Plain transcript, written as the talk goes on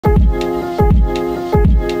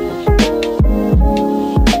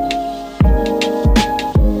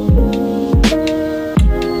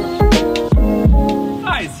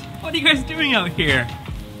here.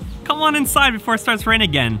 Come on inside before it starts raining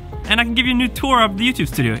again, and I can give you a new tour of the YouTube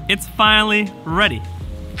studio. It's finally ready.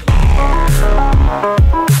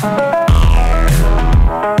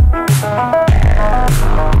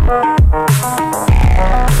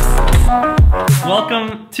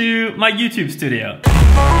 Welcome to my YouTube studio.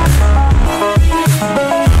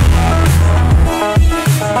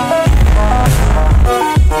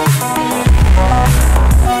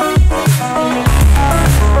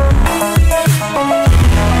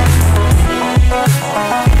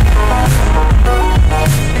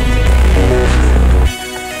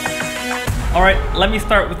 All right, let me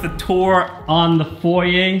start with the tour on the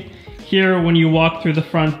foyer. Here, when you walk through the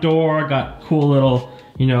front door, I got cool little,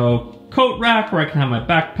 coat rack where I can have my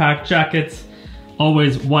backpack, jackets,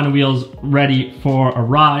 always one wheels ready for a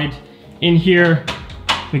ride. In here,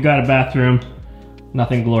 we got a bathroom,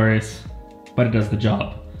 nothing glorious, but it does the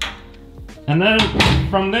job. And then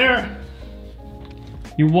from there,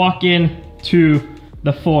 you walk in to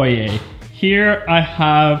the foyer. Here I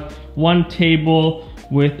have one table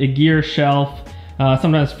with a gear shelf.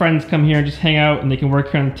 Sometimes friends come here and just hang out and they can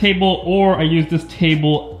work here on the table, or I use this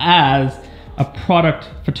table as a product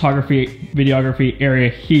photography, videography area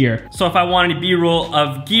here. So if I want any B-roll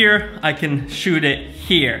of gear, I can shoot it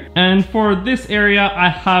here. And for this area, I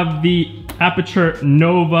have the Aperture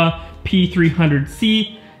Nova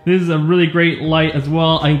P300C. This is a really great light as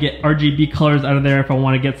well. I can get RGB colors out of there if I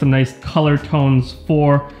want to get some nice color tones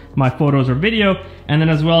for my photos or video. And then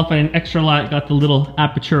as well, if I need an extra light, I got the little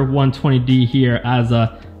Aperture 120D here as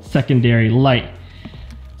a secondary light.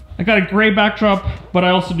 I got a gray backdrop, but I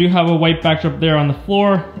also do have a white backdrop there on the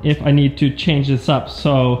floor if I need to change this up.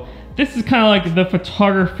 So this is kind of like the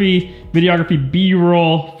photography, videography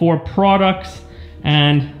B-roll for products.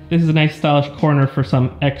 And this is a nice stylish corner for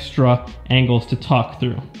some extra angles to talk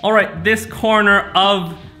through. All right, this corner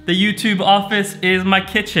of the YouTube office is my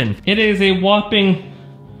kitchen. It is a whopping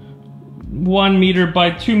 1 meter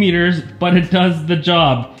by 2 meters, but it does the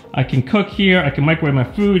job. I can cook here, I can microwave my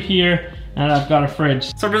food here, and I've got a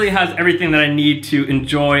fridge. So it really has everything that I need to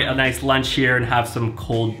enjoy a nice lunch here and have some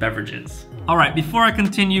cold beverages. All right, before I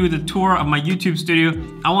continue the tour of my YouTube studio,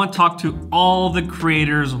 I want to talk to all the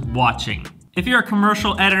creators watching. If you're a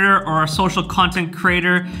commercial editor or a social content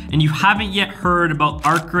creator and you haven't yet heard about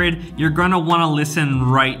ArtGrid, you're gonna wanna listen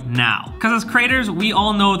right now. Because as creators, we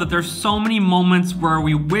all know that there's so many moments where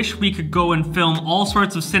we wish we could go and film all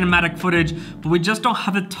sorts of cinematic footage, but we just don't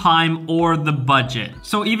have the time or the budget.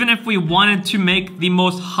 So even if we wanted to make the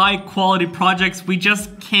most high quality projects, we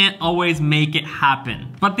just can't always make it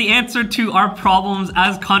happen. But the answer to our problems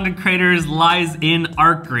as content creators lies in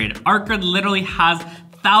ArtGrid. ArtGrid literally has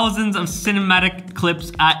thousands of cinematic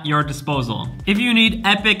clips at your disposal. If you need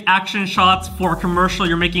epic action shots for a commercial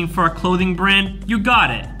you're making for a clothing brand, you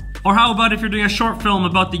got it. Or how about if you're doing a short film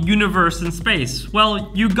about the universe and space?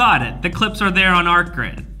 Well, you got it. The clips are there on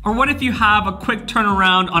ArtGrid. Or what if you have a quick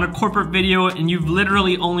turnaround on a corporate video and you've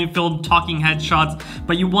literally only filmed talking head shots,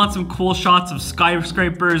 but you want some cool shots of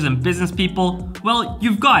skyscrapers and business people? Well,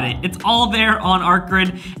 you've got it. It's all there on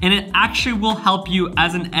ArtGrid, and it actually will help you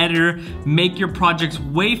as an editor make your projects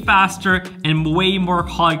way faster and way more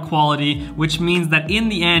high quality, which means that in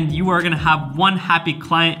the end, you are gonna have one happy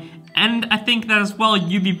client. And I think that as well,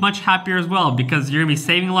 you'd be much happier as well because you're gonna be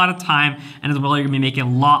saving a lot of time, and as well, you're gonna be making a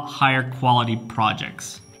lot higher quality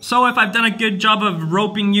projects. So if I've done a good job of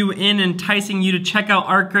roping you in, enticing you to check out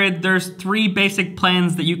ArtGrid, there's 3 basic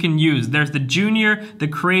plans that you can use. There's the Junior, the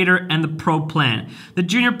Creator, and the Pro plan. The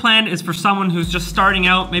Junior plan is for someone who's just starting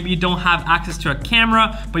out. Maybe you don't have access to a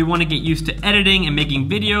camera, but you want to get used to editing and making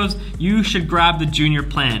videos. You should grab the Junior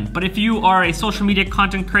plan. But if you are a social media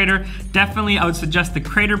content creator, definitely I would suggest the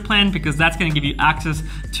Creator plan because that's going to give you access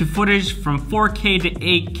to footage from 4K to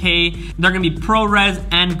 8K. They're going to be ProRes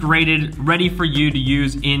and graded, ready for you to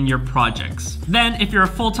use in your projects. Then if you're a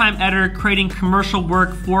full-time editor creating commercial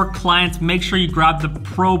work for clients, make sure you grab the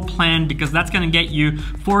Pro plan because that's gonna get you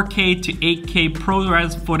 4K to 8K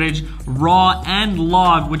ProRes footage, raw and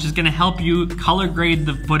log, which is gonna help you color grade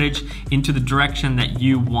the footage into the direction that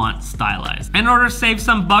you want stylized. In order to save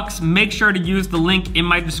some bucks, make sure to use the link in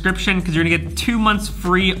my description because you're gonna get 2 months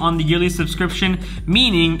free on the yearly subscription,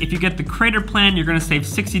 meaning if you get the Creator plan, you're gonna save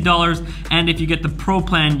 $60, and if you get the Pro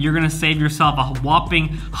plan, you're gonna save yourself a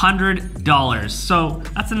whopping $100. So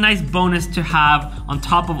that's a nice bonus to have on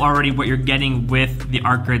top of already what you're getting with the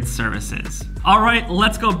ArtGrid services. All right,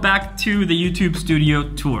 let's go back to the YouTube studio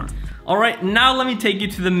tour. All right, now let me take you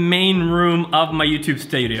to the main room of my YouTube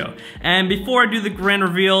studio. And before I do the grand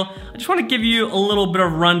reveal, I just want to give you a little bit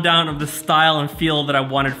of rundown of the style and feel that I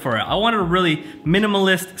wanted for it. I wanted a really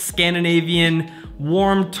minimalist Scandinavian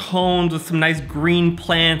warm tones with some nice green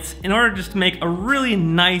plants in order just to make a really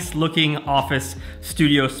nice looking office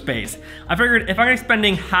studio space. I figured if I'm gonna be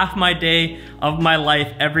spending half my day of my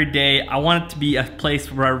life every day, I want it to be a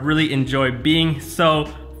place where I really enjoy being. So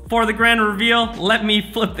for the grand reveal, let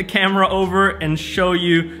me flip the camera over and show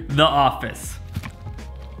you the office.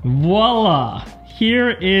 Voila!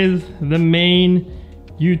 Here is the main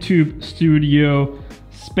YouTube studio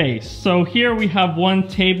space. So here we have one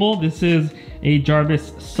table. This is a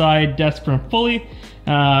Jarvis side desk from Fully.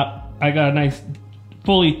 I got a nice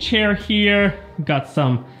Fully chair here. Got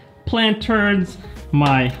some planterns,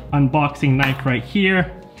 my unboxing knife right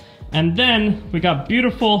here. And then we got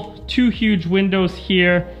beautiful 2 huge windows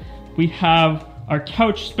here. We have our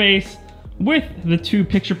couch space with the 2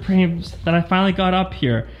 picture frames that I finally got up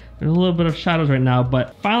here. There's a little bit of shadows right now,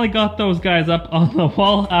 but finally got those guys up on the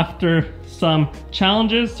wall after some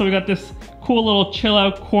challenges. So we got this cool little chill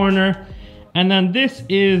out corner. And then this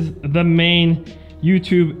is the main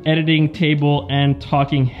YouTube editing table and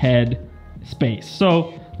talking head space.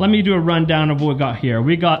 So let me do a rundown of what we got here.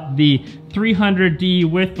 We got the 300D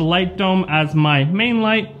with the light dome as my main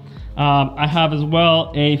light. I have as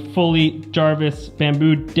well a Fully Jarvis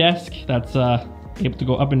bamboo desk that's able to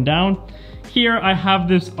go up and down. Here I have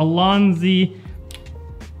this Alonzi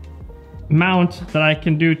mount that I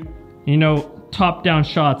can do, you know, top down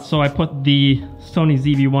shots. So I put the Sony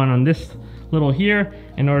ZV-1 on this little here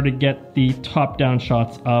in order to get the top down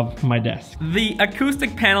shots of my desk. The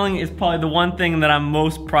acoustic paneling is probably the one thing that I'm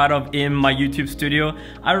most proud of in my YouTube studio.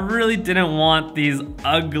 I really didn't want these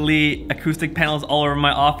ugly acoustic panels all over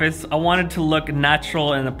my office. I wanted to look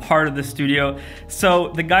natural and a part of the studio. So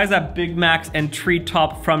the guys at Big Max and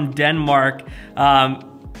Treetop from Denmark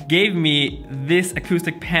gave me this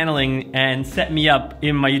acoustic paneling and set me up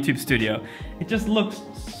in my YouTube studio. It just looks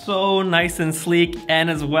so nice and sleek, and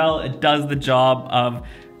as well it does the job of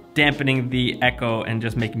dampening the echo and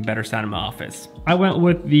just making better sound in my office. I went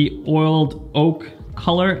with the oiled oak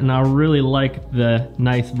color and I really like the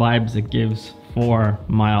nice vibes it gives for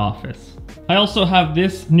my office. I also have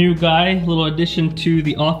this new guy, little addition to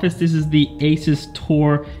the office. This is the Asus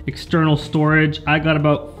Tour external storage. I got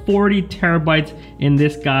about 40 terabytes in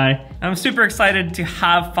this guy. I'm super excited to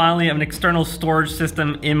have finally an external storage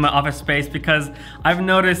system in my office space because I've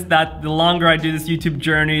noticed that the longer I do this YouTube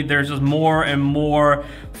journey, there's just more and more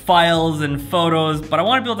files and photos, but I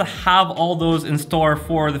want to be able to have all those in store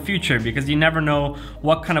for the future because you never know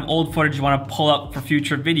what kind of old footage you want to pull up for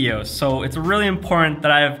future videos. So it's really important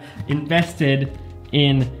that I've invested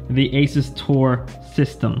in the Asus Tour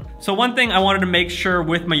system. So one thing I wanted to make sure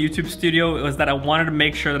with my YouTube studio was that I wanted to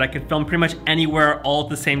make sure that I could film pretty much anywhere all at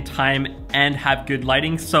the same time and have good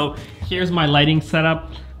lighting. So here's my lighting setup.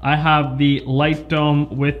 I have the light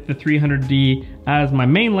dome with the 300D as my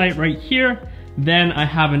main light right here. Then I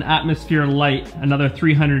have an atmosphere light, another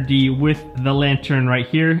 300D with the lantern right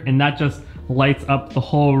here, and that just lights up the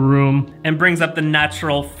whole room and brings up the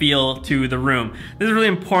natural feel to the room. This is really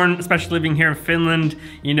important, especially living here in Finland.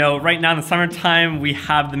 You know, right now in the summertime, we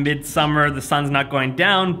have the midsummer, the sun's not going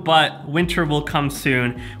down, but winter will come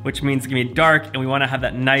soon, which means it's gonna be dark and we wanna have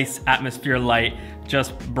that nice atmosphere light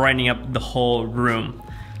just brightening up the whole room.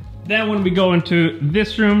 Then when we go into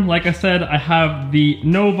this room, like I said, I have the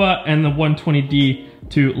Nova and the 120D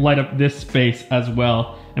to light up this space as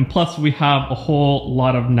well. And plus we have a whole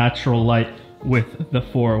lot of natural light with the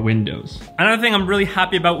 4 windows. Another thing I'm really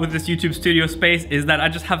happy about with this YouTube studio space is that I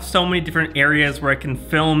just have so many different areas where I can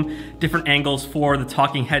film different angles for the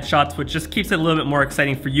talking headshots, which just keeps it a little bit more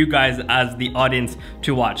exciting for you guys as the audience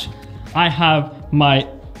to watch. I have my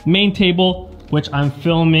main table, which I'm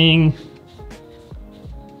filming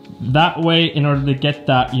that way in order to get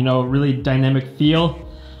that, you know, really dynamic feel.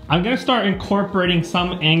 I'm gonna start incorporating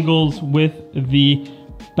some angles with the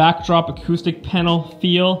backdrop acoustic panel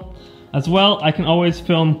feel. As well, I can always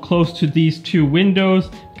film close to these 2 windows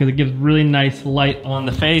because it gives really nice light on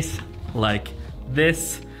the face, like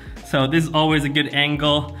this. So this is always a good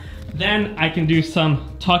angle. Then I can do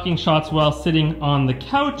some talking shots while sitting on the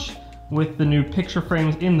couch with the new picture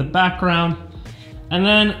frames in the background. And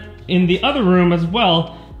then in the other room as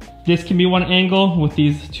well, this can be one angle with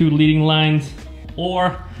these 2 leading lines,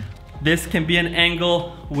 or this can be an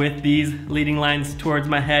angle with these leading lines towards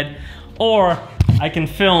my head, or I can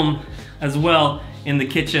film as well in the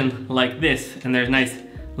kitchen like this, and there's nice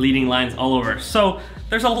leading lines all over. So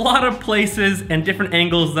there's a lot of places and different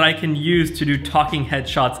angles that I can use to do talking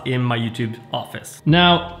headshots in my YouTube office.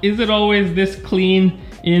 Now, is it always this clean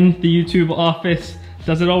in the YouTube office?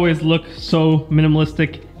 Does it always look so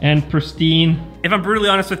minimalistic and pristine? If I'm brutally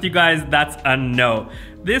honest with you guys, that's a no.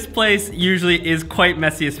 This place usually is quite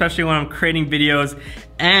messy, especially when I'm creating videos,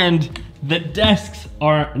 and the desks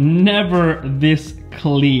are never this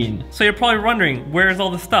clean. So you're probably wondering, where's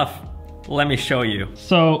all the stuff? Let me show you.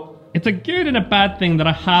 So it's a good and a bad thing that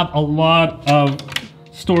I have a lot of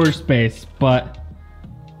storage space, but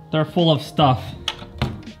they're full of stuff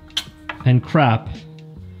and crap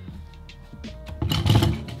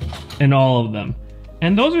in all of them.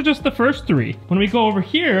 And those are just the first three. When we go over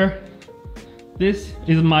here, this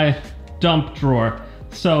is my dump drawer.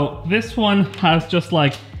 So this one has just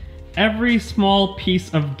like every small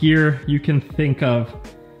piece of gear you can think of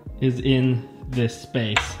is in this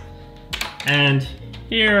space. And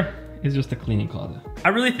here is just a cleaning closet. I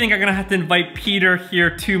really think I'm gonna have to invite Peter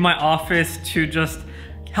here to my office to just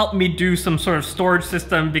help me do some sort of storage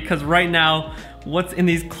system, because right now, what's in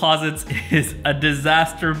these closets is a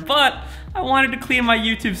disaster, but I wanted to clean my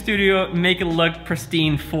YouTube studio, make it look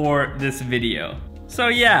pristine for this video. So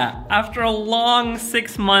yeah, after a long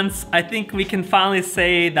 6 months, I think we can finally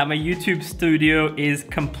say that my YouTube studio is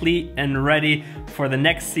complete and ready for the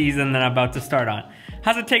next season that I'm about to start on.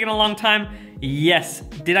 Has it taken a long time? Yes.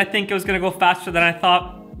 Did I think it was gonna go faster than I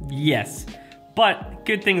thought? Yes. But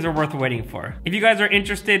good things are worth waiting for. If you guys are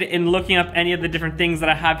interested in looking up any of the different things that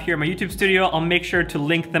I have here in my YouTube studio, I'll make sure to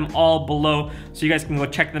link them all below so you guys can go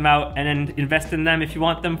check them out and then invest in them if you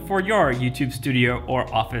want them for your YouTube studio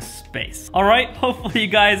or office space. All right, hopefully you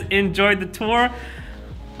guys enjoyed the tour.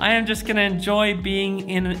 I am just gonna enjoy being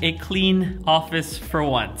in a clean office for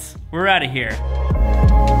once. We're out of here.